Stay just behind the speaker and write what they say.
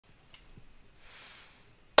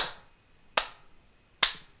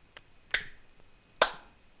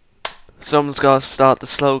Someone's got to start the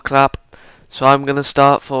slow clap, so I'm going to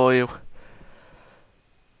start for you.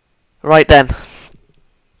 Right then.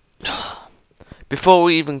 Before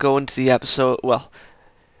we even go into the episode,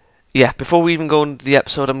 before we even go into the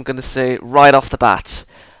episode, I'm going to say right off the bat,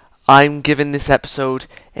 I'm giving this episode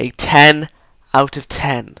a 10 out of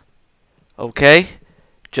 10. Okay?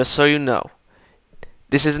 Just so you know.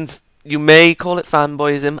 This isn't, you may call it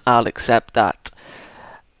fanboyism, I'll accept that.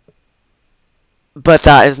 But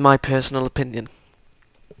that is my personal opinion.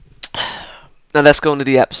 Now let's go into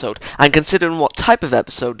the episode. And considering what type of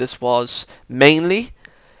episode this was, mainly,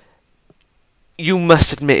 you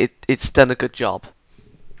must admit it's done a good job.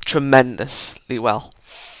 Tremendously well.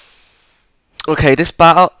 Okay, this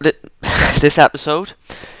episode,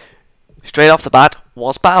 straight off the bat,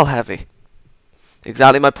 was battle heavy.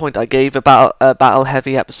 Exactly my point. I gave a battle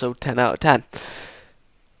heavy episode 10 out of 10.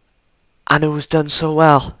 And it was done so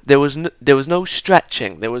well. There was no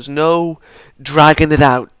stretching. There was no dragging it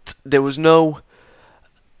out. There was no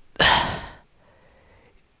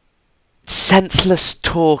senseless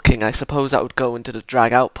talking. I suppose that would go into the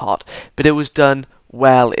drag out part. But it was done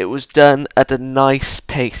well. It was done at a nice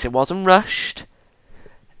pace. It wasn't rushed.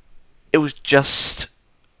 It was just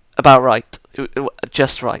about right.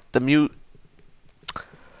 Just right.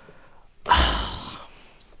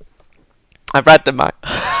 I've read the manga.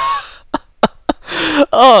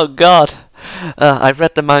 Oh god. I've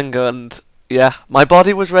read the manga and yeah, my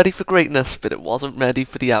body was ready for greatness, but it wasn't ready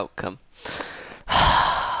for the outcome.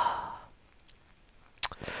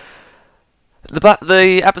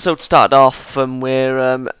 The episode started off from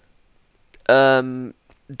where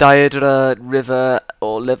Deirdre, River,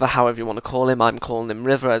 or Liver, however you want to call him, I'm calling him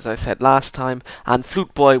River as I said last time, and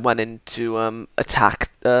Flute Boy went in to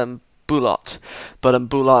attack Bulat, but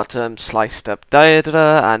Bulat sliced up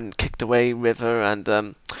Deirdre and kicked away River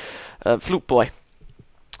and Flute Boy.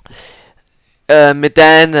 It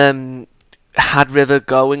then had River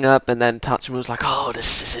going up, and then Tatsumi was like, "Oh,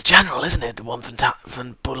 this is a general, isn't it? The one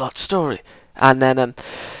from Bulat's story." And then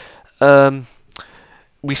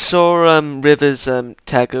we saw River's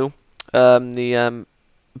Tegu, the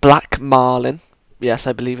Black Marlin. Yes,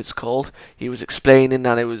 I believe it's called. He was explaining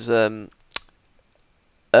that it was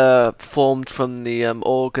formed from the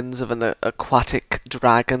organs of an aquatic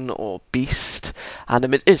dragon or beast,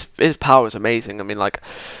 and his power is amazing. I mean, like,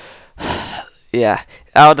 yeah,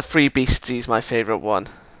 out of the three beasts, he's my favourite one.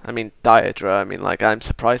 I mean, Deirdre, I mean, like, I'm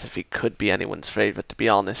surprised if he could be anyone's favourite, to be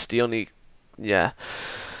honest. Yeah.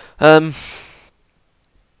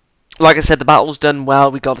 Like I said, the battle's done well.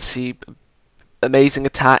 We got to see amazing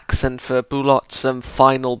attacks, and for Bulat's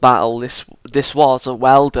final battle, this was a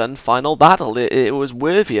well done final battle. It was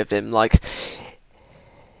worthy of him. Like,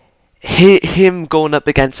 him going up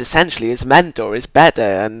against essentially his mentor is better,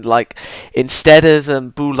 and like, instead of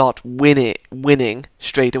Bulat winning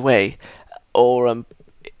straight away, or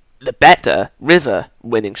the better River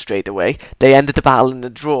winning straight away, they ended the battle in a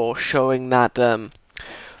draw, showing that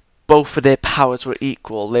both of their powers were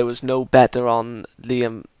equal. There was no better on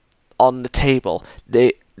the table.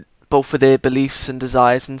 Both of their beliefs and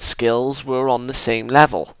desires and skills were on the same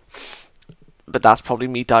level. But that's probably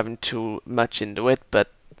me diving too much into it.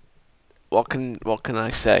 But what can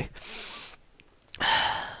I say?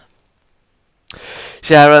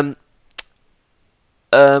 So,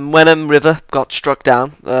 when River got struck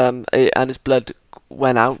down and his blood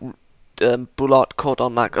went out, Bulat caught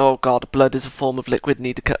on that. Oh god, blood is a form of liquid.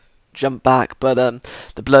 Need to jump back, but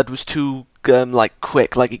the blood was too like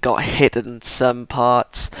quick, like he got hit in some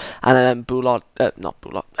parts, and then not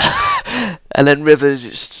Bulat, and then River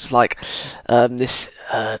just like, this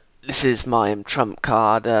is my trump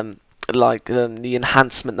card, like the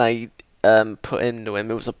enhancement they put into him.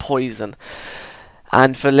 It was a poison,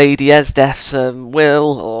 and for Lady Esdeath's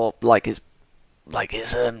will, or like his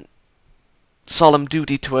solemn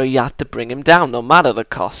duty to her, he had to bring him down, no matter the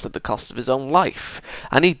cost of his own life.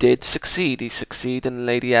 And he did succeed. He succeeded in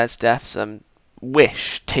Lady Esdeath's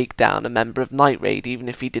wish, take down a member of Night Raid, even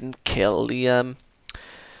if he didn't kill the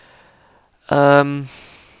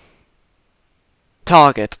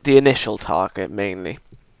target, the initial target mainly.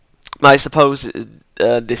 I suppose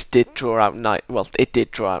this did draw out it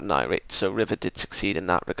did draw out Night Raid, so River did succeed in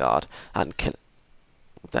that regard, and killing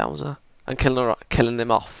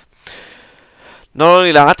him off. Not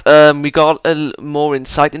only that, we got more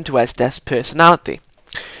insight into Esdeath's personality.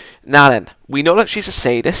 Now then, we know that she's a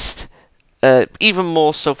sadist, even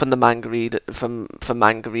more so from the manga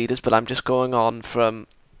readers, but I'm just going on from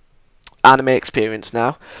anime experience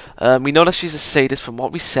now. We know that she's a sadist from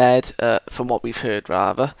what we said, from what we've heard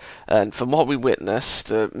rather, and from what we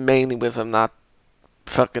witnessed, mainly with that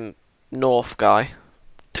fucking North guy.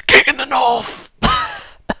 The king in the north.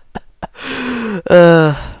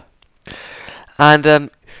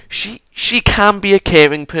 And she can be a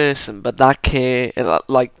caring person, but that care,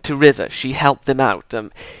 like to River, she helped him out.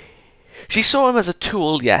 She saw him as a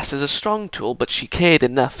tool, yes, as a strong tool, but she cared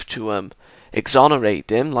enough to exonerate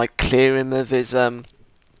him, like clear him of his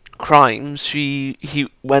crimes.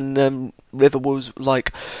 When River was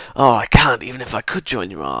like, "Oh, I can't, even if I could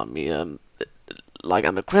join your army. Like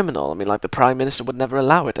I'm a criminal." I mean, like the Prime Minister would never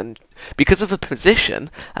allow it, and because of her position,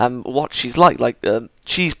 what she's like,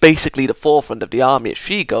 she's basically the forefront of the army. If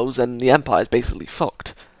she goes, then the Empire's basically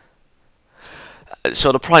fucked.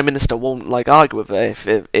 So the Prime Minister won't like argue with her.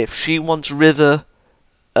 If she wants River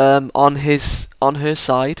on her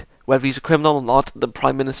side, whether he's a criminal or not, the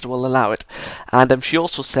Prime Minister will allow it. And she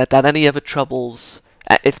also said that any other troubles,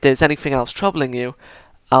 if there's anything else troubling you,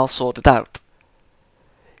 I'll sort it out.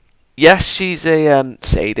 Yes, she's a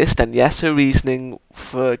sadist, and yes, her reasoning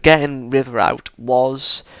for getting River out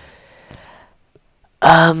was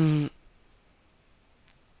not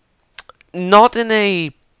in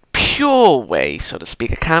a pure way, so to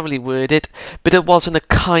speak. I can't really word it, but it was in a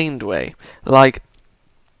kind way. Like,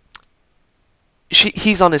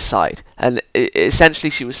 he's on his side, and essentially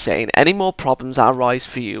she was saying, any more problems that arise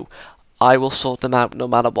for you, I will sort them out no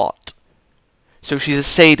matter what. So she's a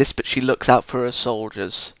sadist, but she looks out for her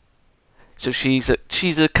soldiers. So she's a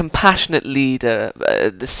compassionate leader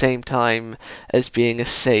at the same time as being a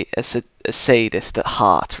sadist at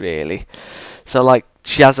heart, really. So like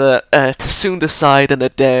she has a Tsunda side and a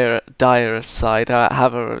dire side,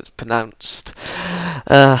 however it's pronounced.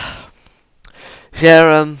 Yeah,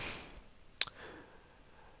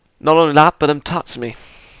 not only that, but Tatsumi.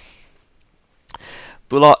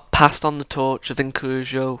 Bulat passed on the torch of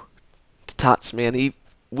incursio to Tatsumi, and he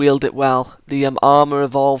wielded it well. The armor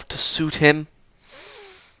evolved to suit him,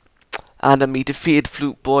 and he defeated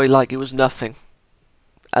Flute Boy like it was nothing.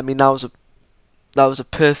 I mean, that was a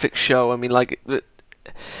perfect show. I mean, like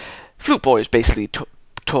Flute Boy is basically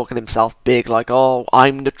talking himself big, like, "Oh,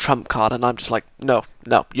 I'm the trump card," and I'm just like, "No,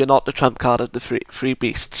 you're not the trump card of the three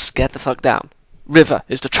beasts. Get the fuck down. River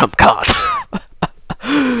is the trump card."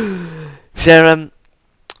 So,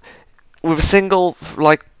 with a single,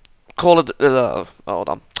 like, call it, hold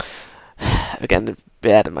on, again,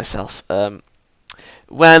 bad at myself.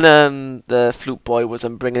 When the Flute Boy was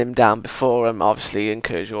bringing him down before, obviously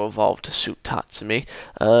incursio evolved to suit Tatsumi.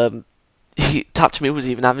 Tatsumi was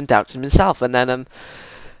even having doubts in himself, and then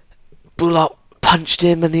Bulat punched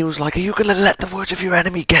him, and he was like, "Are you gonna let the words of your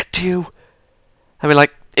enemy get to you?" I mean,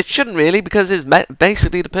 like, it shouldn't really, because it's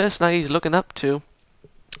basically the person that he's looking up to.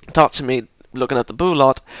 Tatsumi looking up to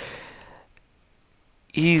Bulat.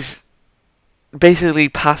 He's basically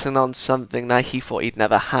passing on something that he thought he'd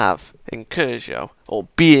never have, incursio, or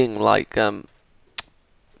being like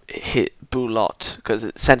Bulat, because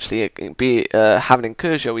essentially having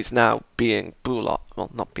incursio, he's now being Bulat. Well,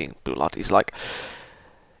 not being Bulat, he's like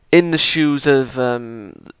in the shoes of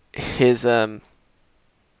his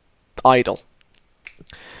idol.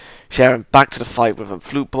 Sharon back to the fight with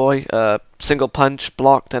Flute Boy, single punch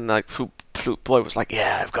blocked, and like Flute Boy was like,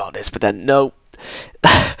 "Yeah, I've got this," but then no.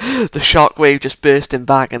 The shockwave just burst him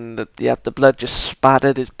back, and the blood just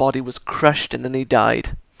spattered. His body was crushed, and then he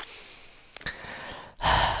died.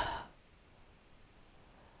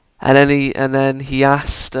 And then he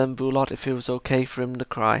asked Bulat if it was okay for him to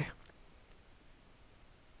cry.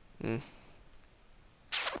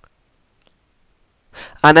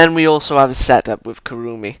 And then we also have a setup with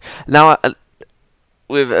Kurome. Now,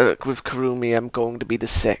 with Kurome, I'm going to be the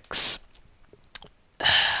 6.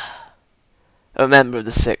 A member of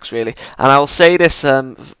the 6, really. And I'll say this,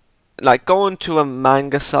 like, going to a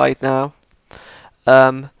manga side now,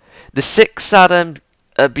 the 6 that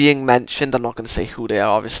are being mentioned, I'm not going to say who they are,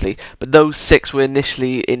 obviously, but those 6 were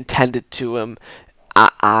initially intended to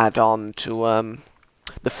add on to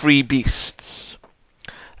the 3 beasts.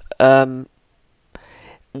 During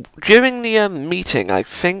the meeting, I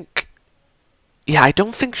think, yeah, I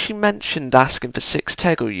don't think she mentioned asking for 6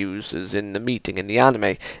 Tego users in the meeting in the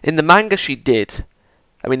anime. In the manga, she did.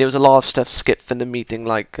 I mean, there was a lot of stuff skipped from the meeting,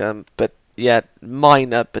 like, but yeah,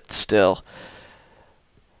 minor, but still.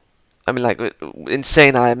 I mean, like,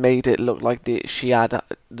 insane. I made it look like she had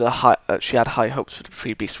high hopes for the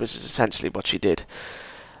 3 beasts, which is essentially what she did.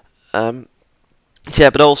 Yeah,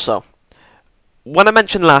 but also, when I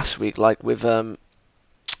mentioned last week, like with the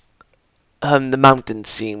mountain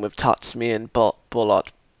scene with Tatsumi and Bulat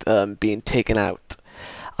being taken out,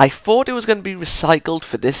 I thought it was going to be recycled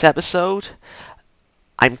for this episode.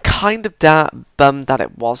 I'm kind of bummed that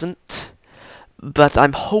it wasn't, but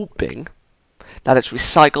I'm hoping that it's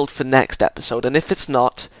recycled for next episode, and if it's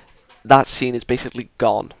not, that scene is basically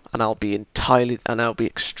gone, and I'll be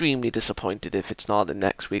extremely disappointed if it's not in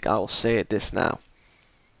next week. I will say it this now.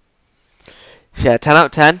 So yeah, 10 out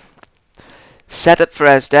of 10. Set up for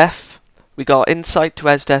Esdeath. We got insight to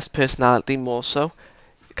Esdeath's personality more so.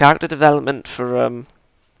 Character development for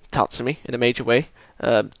Tatsumi in a major way.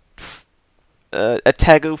 A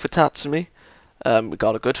Tegu for Tatsumi. We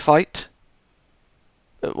got a good fight.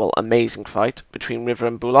 Well, amazing fight between River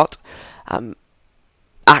and Bulat.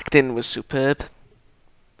 Acting was superb.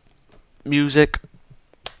 Music,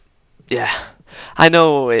 yeah. I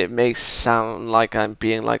know it may sound like I'm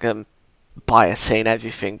being like biased saying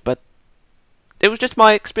everything, but it was just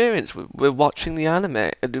my experience with watching the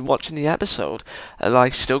anime and watching the episode, and I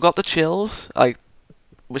still got the chills. I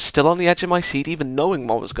was still on the edge of my seat, even knowing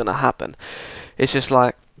what was going to happen. It's just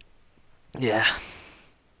like, yeah,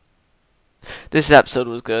 this episode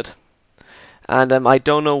was good, and I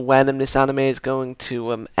don't know when this anime is going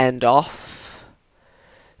to end off.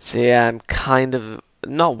 So yeah, I'm kind of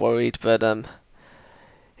not worried, but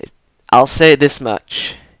I'll say this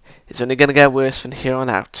much: it's only going to get worse from here on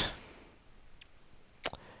out.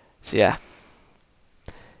 So yeah,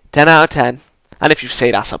 10 out of 10. And if you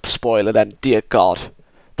say that's a spoiler, then dear God,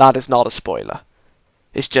 that is not a spoiler.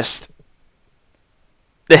 It's just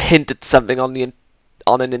the hint at something on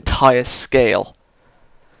an entire scale.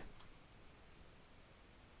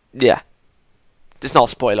 Yeah, it's not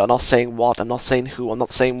a spoiler. I'm not saying what, I'm not saying who, I'm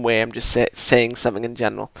not saying where. I'm just saying something in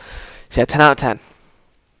general. So yeah, 10 out of 10.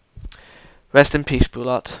 Rest in peace,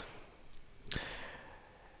 Bulat.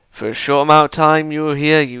 For a short amount of time you were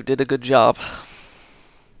here, you did a good job.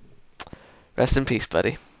 Rest in peace,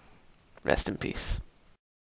 buddy. Rest in peace.